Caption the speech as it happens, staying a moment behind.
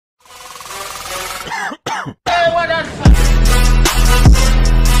Hello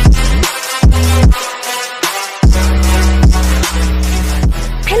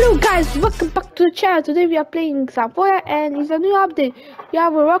guys, welcome back to the channel. Today we are playing Sapphire and it's a new update. We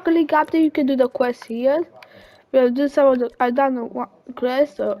have a Rocket League update. You can do the quest here. We'll do some of the I've done one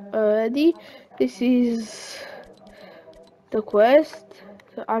quest already. This is the quest.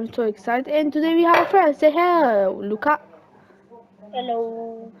 So I'm so excited. And today we have a friend. Say hello, Luca.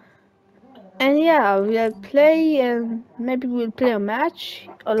 Hello. And yeah, we'll play and maybe we'll play a match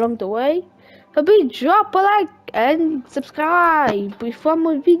along the way. So please drop a like and subscribe with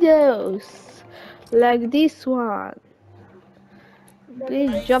more videos like this one.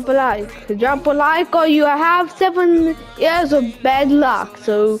 Please drop a like or you have 7 years of bad luck.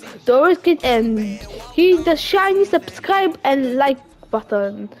 So don't risk it and hit the shiny subscribe and like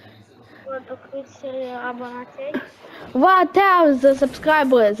button. Quanto que você abonate? 1,000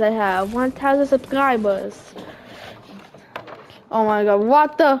 subscribers I have. 1,000 subscribers. Oh my god,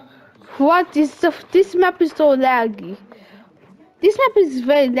 what is this map is so laggy. This map is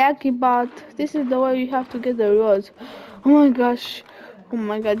very laggy, but this is the way you have to get the roads. Oh my gosh. Oh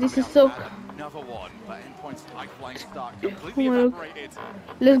my god, this is so... Another one. That endpoint's lifeline start completely Oh my evaporated.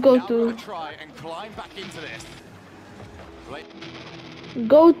 Let's go Now to... gotta try and climb back into this.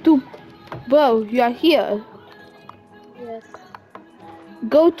 Go to... Bro, you are here. Yes.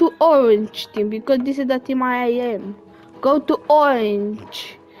 Go to orange team, because this is the team I am. Go to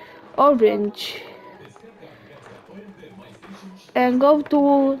orange. Orange. And go to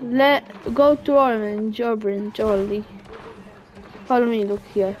orange only. Follow me, look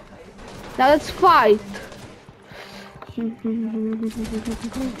here. Now let's fight. Good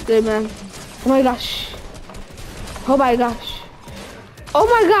man. Oh my gosh. Oh my gosh. Oh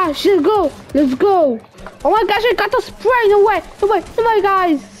my gosh, let's go. Let's go. Oh my gosh, I got the spray. No way. No way. No way,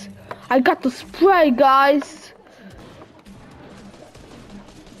 guys. I got the spray, guys.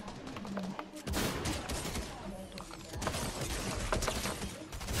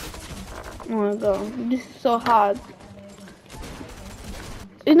 Oh my god, this is so hard.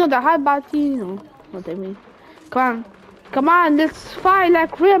 It's not that hard, but you know what I mean. Come on, let's fight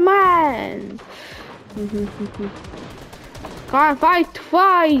like real man. Come on, fight.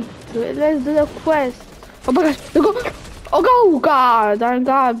 Let's do the quest. Oh my gosh, let's go. Oh go, god, thank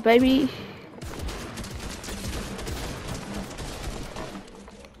god, baby.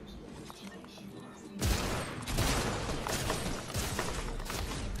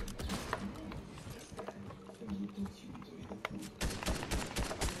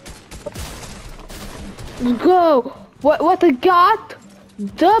 Let's go! What I got?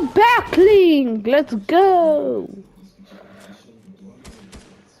 The backlink! Let's go!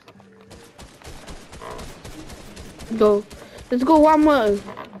 Go. Let's go one more.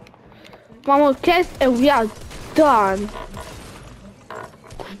 One more cast and we are done.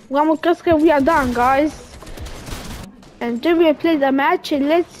 One more cast and we are done, guys. And then we'll play the match and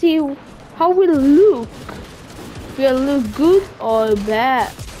let's see how we'll look. We'll look good or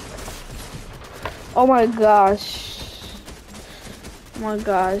bad. Oh my gosh. Oh my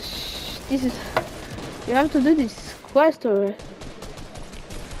gosh. This is... You have to do this quest already.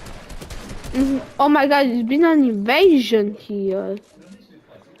 Oh my god, it's been an invasion here.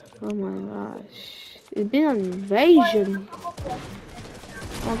 Oh my gosh. It's been an invasion.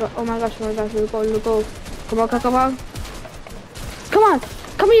 Oh my gosh, let's go. Come on.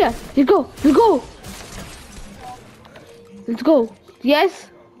 Come here. Let's go. Let's go. Yes?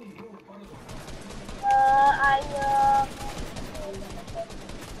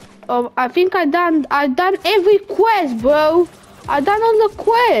 I think I done every quest, bro. I done all the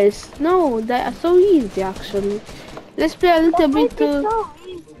quests. No, they are so easy actually. Let's play a little bit. So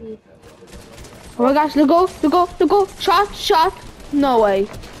easy. Oh my gosh, let's go. Shot. No way.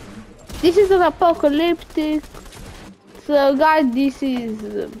 This is an apocalyptic. So guys, this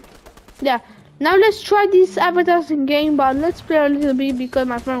is yeah. Now let's try this advertising game, but let's play a little bit because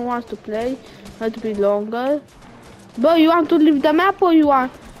my friend wants to play. Not to be longer. But you want to leave the map or you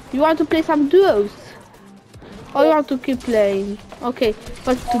want to play some duos? Or you want to keep playing? Okay,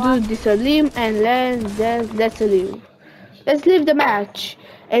 but to do this leave and then let's leave. Let's leave the match.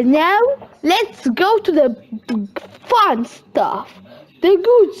 And now let's go to the fun stuff. The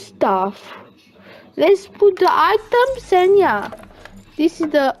good stuff. Let's put the items and yeah. This is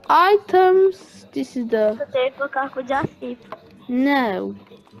the items. This is the... No.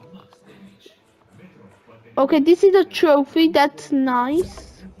 Okay, this is a trophy. That's nice.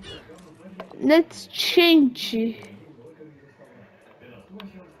 Let's change it.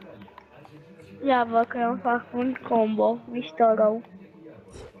 Já vou criar um combo. Misturou.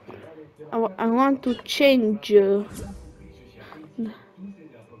 I want to change.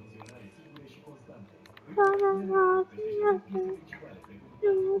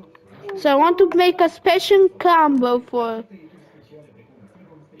 So I want to make a special combo for.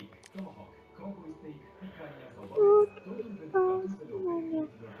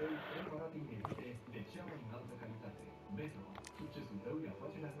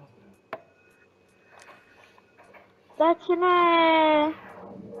 Dați-ne...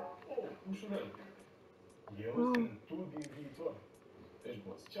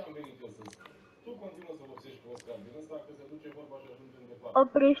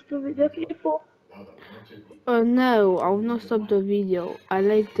 Oprești videoclipul. Oh no, I will not stop the video. I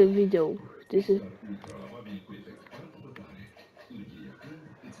like the video. This is.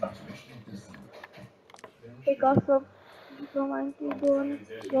 E ca să mai întâi două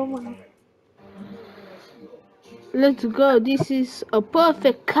române. Let's go. This is a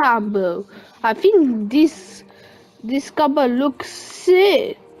perfect combo. I think this combo looks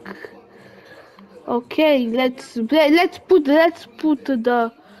sick. Okay, let's put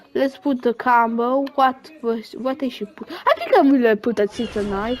the combo. What I should put? I think I'm gonna put a scissor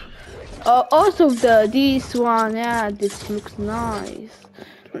knife. Also this one. Yeah, this looks nice.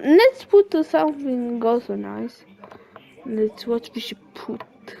 Let's put something also nice. What we should put.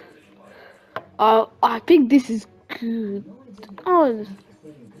 I think this is good. Oh.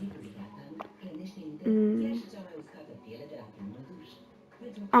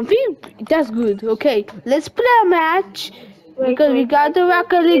 I think that's good. Okay, let's play a match because we got the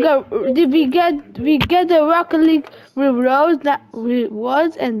Rocket League. We get the Rocket League rewards,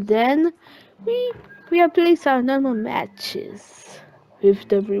 and then we are playing some normal matches with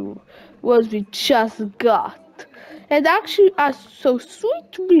the rewards we just got. And actually, are so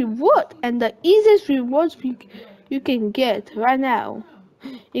sweet reward and the easiest rewards you can get right now.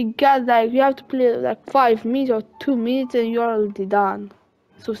 You got like you have to play like 5 minutes or 2 minutes, and you're already done.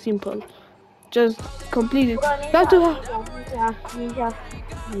 So simple. Just complete it. You have to Ninja.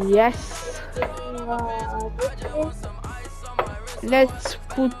 Yes. Let's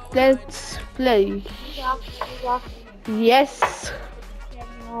play. Ninja. Yes.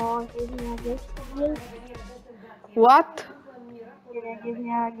 Give me a gift, please. What? Give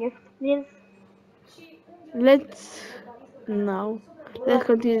me a gift, please. Let's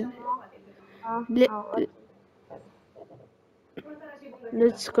continue.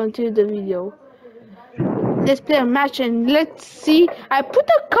 Let's continue the video. Let's play a match and let's see. I put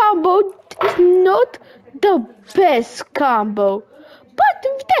a combo. It's not the best combo, but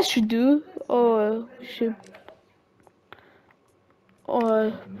that should do. Or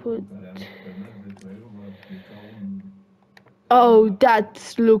put. Oh,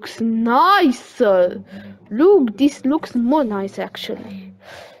 that looks nicer. Look, this looks more nice actually.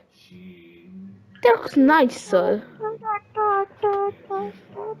 That looks nicer.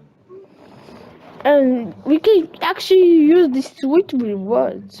 And we can actually use the sweet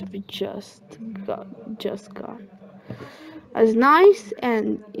rewards we just got. As nice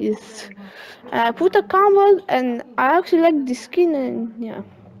and is. I put a combo and I actually like the skin and yeah.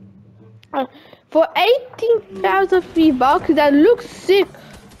 For 18,000 V-Bucks, that looks sick.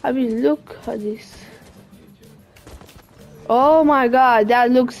 I mean, look at this. Oh my god, that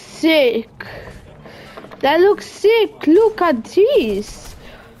looks sick. That looks sick. Look at this.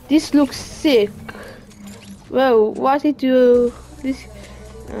 This looks sick. Well, what did you... This...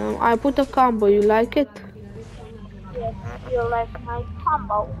 I put a combo. You like it? Yes, you like my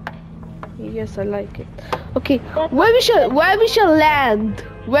combo. Yes, I like it. Okay, where we shall land?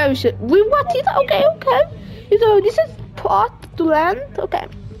 We want it? Okay. You know, this is part to land. Okay.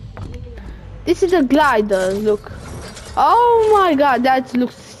 This is a glider. Look. Oh my god, that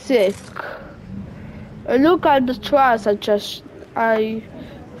looks sick. Look at the trials. I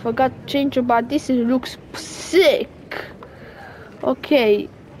forgot to change about this. It looks sick. Okay,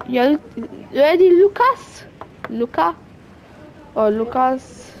 you ready, Lucas? Lucas?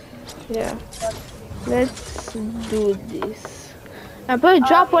 Yeah. Let's do this. And please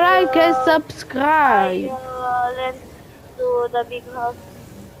drop a like and subscribe. Let's do the big house.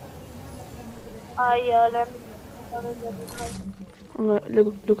 Let's do the big house.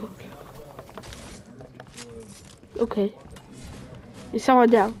 Look. Okay. Is someone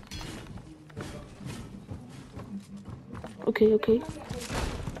down? Okay.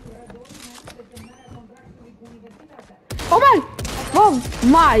 Oh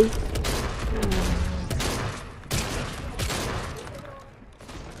my!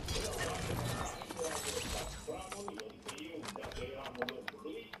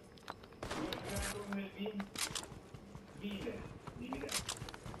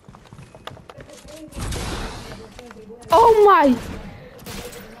 Oh my!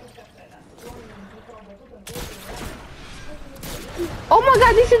 Oh my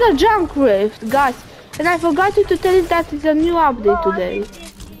god, this is a junk rift, guys. And I forgot to tell you that it's a new update today.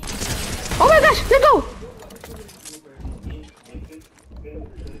 Oh my gosh, let's go!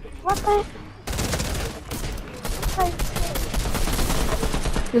 What the?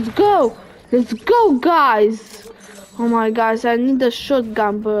 Let's go! Let's go, guys! Oh my gosh, I need a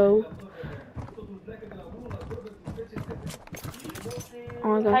shotgun, bro. Oh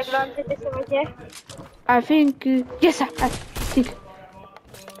my gosh. Wygląda to sobie gdzie? I think... yes, I think...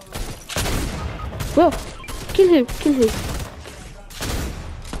 Whoa! Kill him, kill him.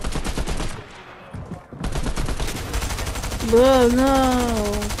 Bro, no.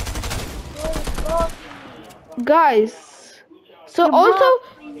 Guys. So also...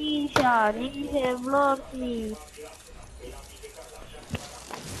 Ninja, block me.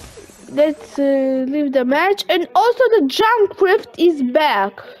 Let's leave the match, and also the junk rift is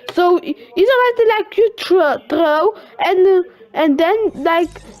back. So it's already like you throw and then like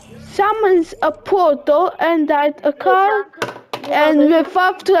summons a portal and like a car and whip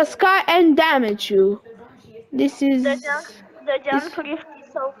up to the sky and damage you. This is The junk rift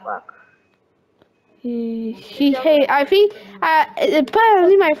is so fucked. hey, I think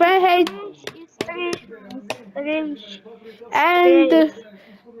apparently my friend hates and.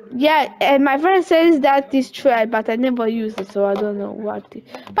 Yeah, and my friend says that is true, but I never use it, so I don't know what.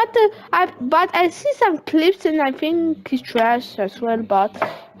 But I see some clips, and I think it's trash as well. But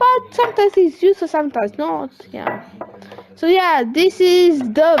sometimes it's useful, sometimes not. Yeah. So yeah, this is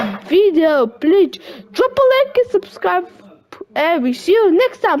the video. Please drop a like and subscribe, and we see you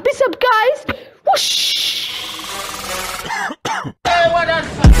next time. Peace up, guys. Whoosh.